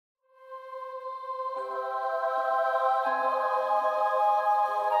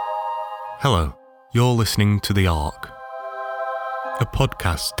Hello, you're listening to The Ark, a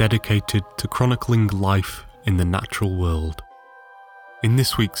podcast dedicated to chronicling life in the natural world. In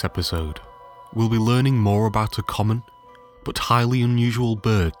this week's episode, we'll be learning more about a common but highly unusual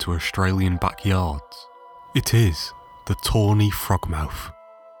bird to Australian backyards. It is the Tawny Frogmouth.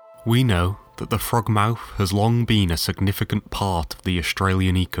 We know that the frogmouth has long been a significant part of the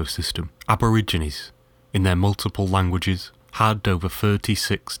Australian ecosystem. Aborigines, in their multiple languages, had over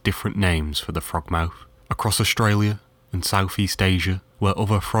 36 different names for the frogmouth. Across Australia and Southeast Asia, where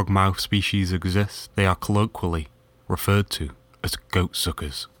other frogmouth species exist, they are colloquially referred to as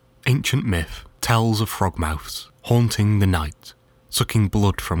goatsuckers. Ancient myth tells of frogmouths haunting the night, sucking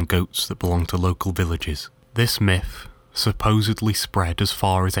blood from goats that belong to local villages. This myth supposedly spread as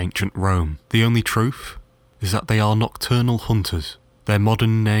far as ancient Rome. The only truth is that they are nocturnal hunters. Their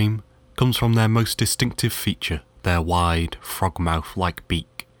modern name comes from their most distinctive feature, their wide, frogmouth-like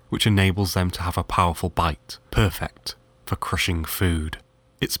beak, which enables them to have a powerful bite, perfect for crushing food.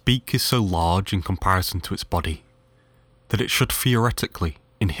 Its beak is so large in comparison to its body that it should theoretically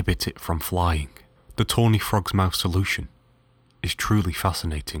inhibit it from flying. The Tawny Frogmouth solution is truly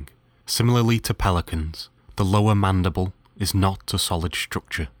fascinating. Similarly to pelicans, the lower mandible is not a solid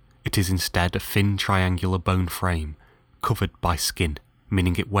structure. It is instead a thin triangular bone frame covered by skin,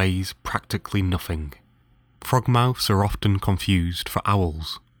 meaning it weighs practically nothing. Frogmouths are often confused for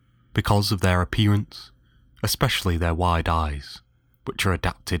owls because of their appearance, especially their wide eyes, which are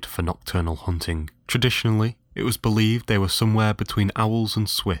adapted for nocturnal hunting. Traditionally, it was believed they were somewhere between owls and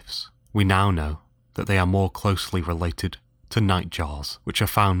swifts. We now know that they are more closely related to nightjars, which are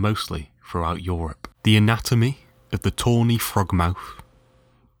found mostly throughout Europe. The anatomy of the Tawny Frogmouth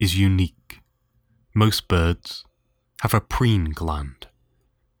is unique. Most birds have a preen gland,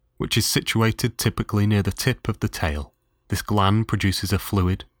 which is situated typically near the tip of the tail. This gland produces a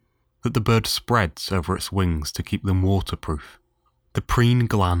fluid that the bird spreads over its wings to keep them waterproof. The preen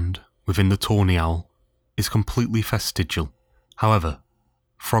gland within the tawny owl is completely vestigial. However,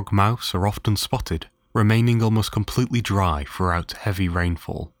 frogmouths are often spotted, remaining almost completely dry throughout heavy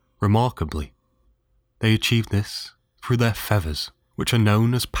rainfall. Remarkably, they achieve this through their feathers, which are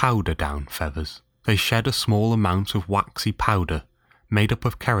known as powder down feathers. They shed a small amount of waxy powder made up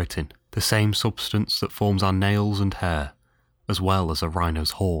of keratin, the same substance that forms our nails and hair, as well as a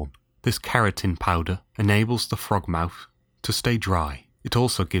rhino's horn. This keratin powder enables the frogmouth to stay dry. It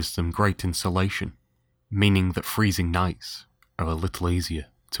also gives them great insulation, meaning that freezing nights are a little easier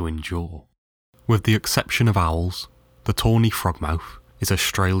to endure. With the exception of owls, the Tawny Frogmouth is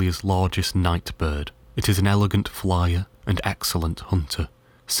Australia's largest night bird. It is an elegant flyer and excellent hunter.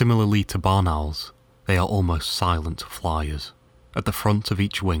 Similarly to barn owls, they are almost silent flyers. At the front of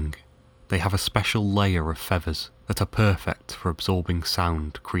each wing, they have a special layer of feathers that are perfect for absorbing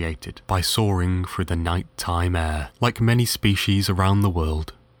sound created by soaring through the nighttime air. Like many species around the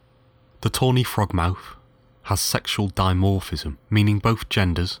world, the Tawny Frogmouth has sexual dimorphism, meaning both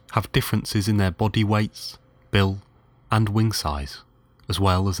genders have differences in their body weights, bill, and wing size, as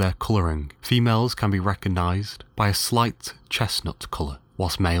well as their colouring. Females can be recognised by a slight chestnut colour,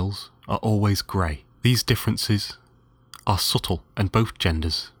 whilst males are always grey. These differences are subtle, and both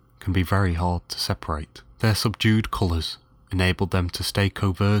genders can be very hard to separate. Their subdued colours enable them to stay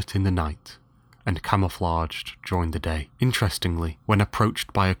covert in the night and camouflaged during the day. Interestingly, when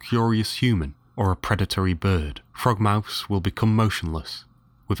approached by a curious human or a predatory bird, frogmouths will become motionless,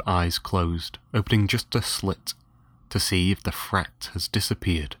 with eyes closed, opening just a slit to see if the threat has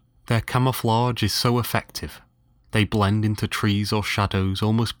disappeared. Their camouflage is so effective, they blend into trees or shadows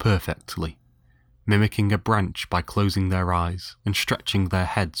almost perfectly, mimicking a branch by closing their eyes and stretching their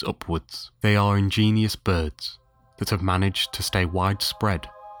heads upwards. They are ingenious birds that have managed to stay widespread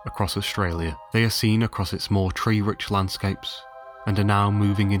across Australia. They are seen across its more tree-rich landscapes and are now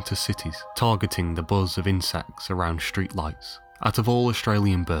moving into cities, targeting the buzz of insects around streetlights. Out of all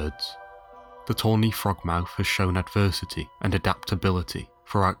Australian birds, the Tawny Frogmouth has shown adversity and adaptability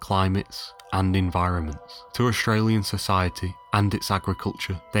throughout climates and environments. To Australian society and its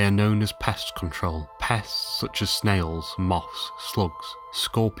agriculture, they are known as pest control. Pests such as snails, moths, slugs,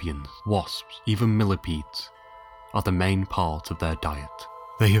 scorpions, wasps, even millipedes are the main part of their diet.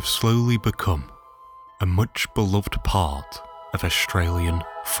 They have slowly become a much beloved part of Australian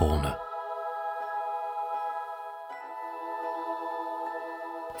fauna.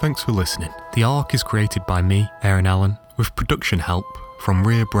 Thanks for listening. The Ark is created by me, Aaron Allen, with production help from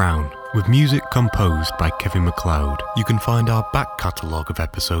Rhea Brown, with music composed by Kevin MacLeod. You can find our back catalogue of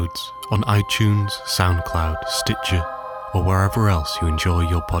episodes on iTunes, SoundCloud, Stitcher, or wherever else you enjoy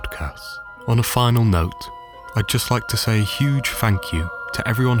your podcasts. On a final note, I'd just like to say a huge thank you to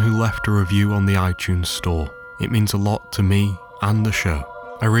everyone who left a review on the iTunes store. It means a lot to me and the show.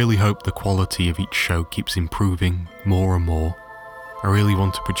 I really hope the quality of each show keeps improving more and more. I really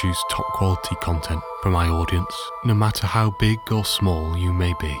want to produce top quality content for my audience, no matter how big or small you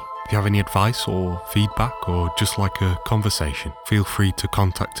may be. If you have any advice or feedback or just like a conversation, feel free to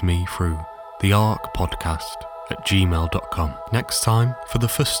contact me through thearkpodcast@gmail.com. Next time, for the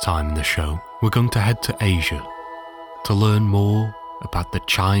first time in the show, we're going to head to Asia to learn more about the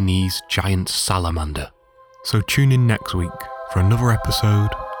Chinese giant salamander. So tune in next week for another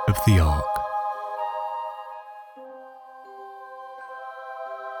episode of The Ark.